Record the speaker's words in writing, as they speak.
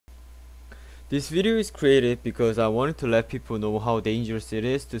This video is created because I wanted to let people know how dangerous it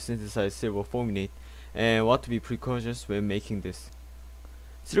is to synthesize silver fulminate and what to be precautious when making this.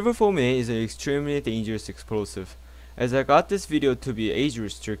 Silver fulminate is an extremely dangerous explosive. As I got this video to be age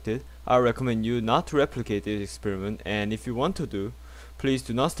restricted, I recommend you not to replicate this experiment, and if you want to do, please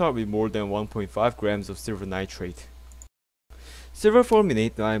do not start with more than 1.5 grams of silver nitrate. Silver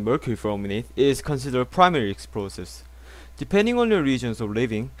fulminate and mercury fulminate is considered primary explosives. Depending on your regions of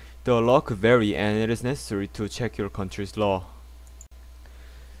living, the law could vary and it is necessary to check your country's law.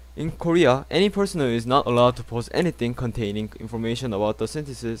 In Korea, any person is not allowed to post anything containing information about the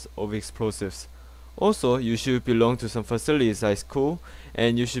synthesis of explosives. Also, you should belong to some facilities at school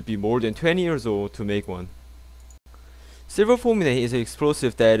and you should be more than 20 years old to make one. Silver fulminate is an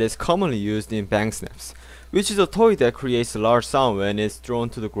explosive that is commonly used in bank snaps, which is a toy that creates a large sound when it's thrown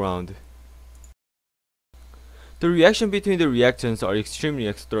to the ground. The reaction between the reactants are extremely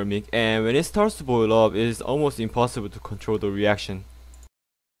exothermic, and when it starts to boil up, it is almost impossible to control the reaction.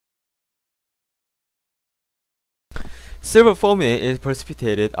 Silver fulminate is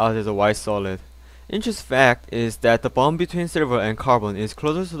precipitated out as a white solid. Interesting fact is that the bond between silver and carbon is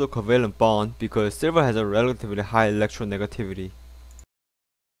closer to the covalent bond because silver has a relatively high electronegativity.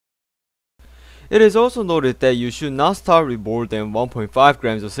 It is also noted that you should not start with more than 1.5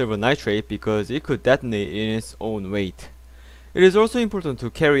 grams of silver nitrate because it could detonate in its own weight. It is also important to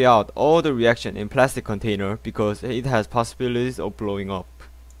carry out all the reaction in plastic container because it has possibilities of blowing up.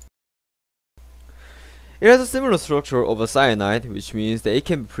 It has a similar structure of a cyanide, which means that it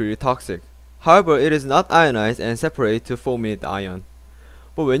can be pretty toxic. However, it is not ionized and separated to fulminate the ion.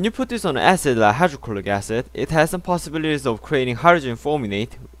 But when you put this on an acid like hydrochloric acid, it has some possibilities of creating hydrogen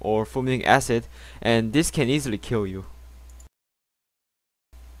fulminate or fulminating acid, and this can easily kill you.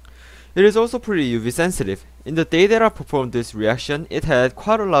 It is also pretty UV sensitive. In the day that I performed this reaction, it had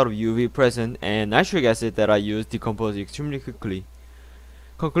quite a lot of UV present, and nitric acid that I used decomposed extremely quickly,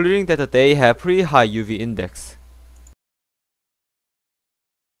 concluding that the day had pretty high UV index.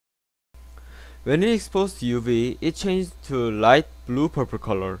 When it exposed to UV, it changed to light blue-purple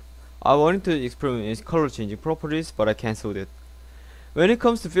color. I wanted to experiment its color changing properties, but I cancelled it. When it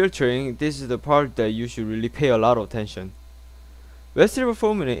comes to filtering, this is the part that you should really pay a lot of attention. Wet silver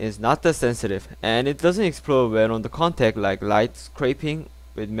fulminate is not that sensitive, and it doesn't explode when on the contact like light scraping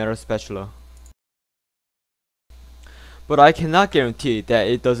with metal spatula. But I cannot guarantee that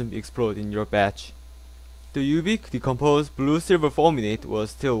it doesn't explode in your batch. The UV decomposed blue silver fulminate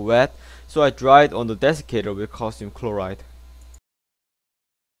was still wet, so I dried on the desiccator with calcium chloride.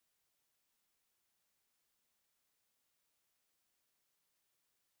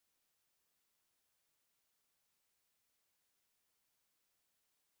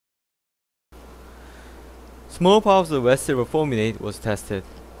 Small powers of wet silver fulminate was tested,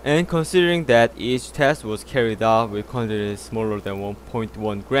 and considering that each test was carried out with quantities smaller than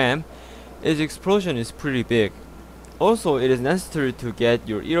 1.1 gram, its explosion is pretty big. Also, it is necessary to get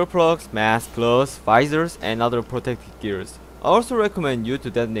your earplugs, masks, gloves, visors, and other protective gears. I also recommend you to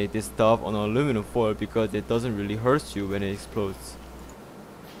detonate this stuff on aluminum foil because it doesn't really hurt you when it explodes.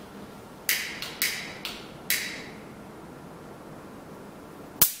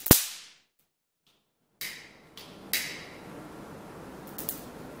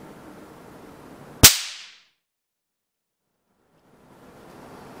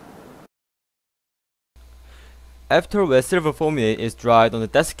 After wet silver fulminate is dried on the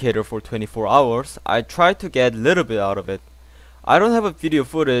desiccator for 24 hours, I tried to get a little bit out of it. I don't have a video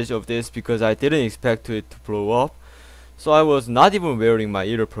footage of this because I didn't expect it to blow up, so I was not even wearing my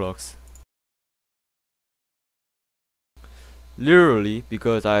earplugs. Literally,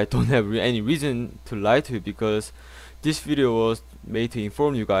 because I don't have any reason to lie to you because this video was made to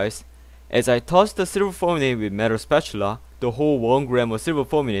inform you guys. As I touched the silver fulminate with metal spatula, the whole 1 gram of silver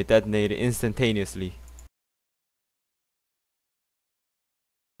fulminate detonated instantaneously.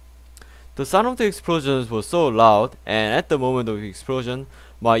 The sound of the explosions was so loud, and at the moment of the explosion,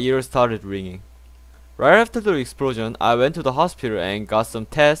 my ears started ringing. Right after the explosion, I went to the hospital and got some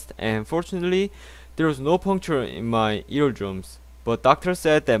tests, and fortunately, there was no puncture in my eardrums. But doctor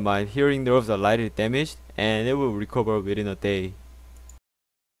said that my hearing nerves are lightly damaged, and it will recover within a day.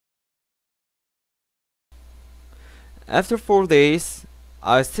 After 4 days,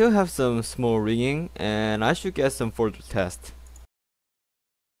 I still have some small ringing, and I should get some further tests.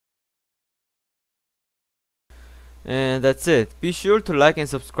 And that's it. Be sure to like and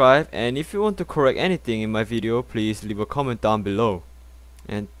subscribe, and if you want to correct anything in my video, please leave a comment down below.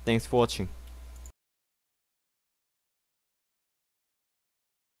 And thanks for watching.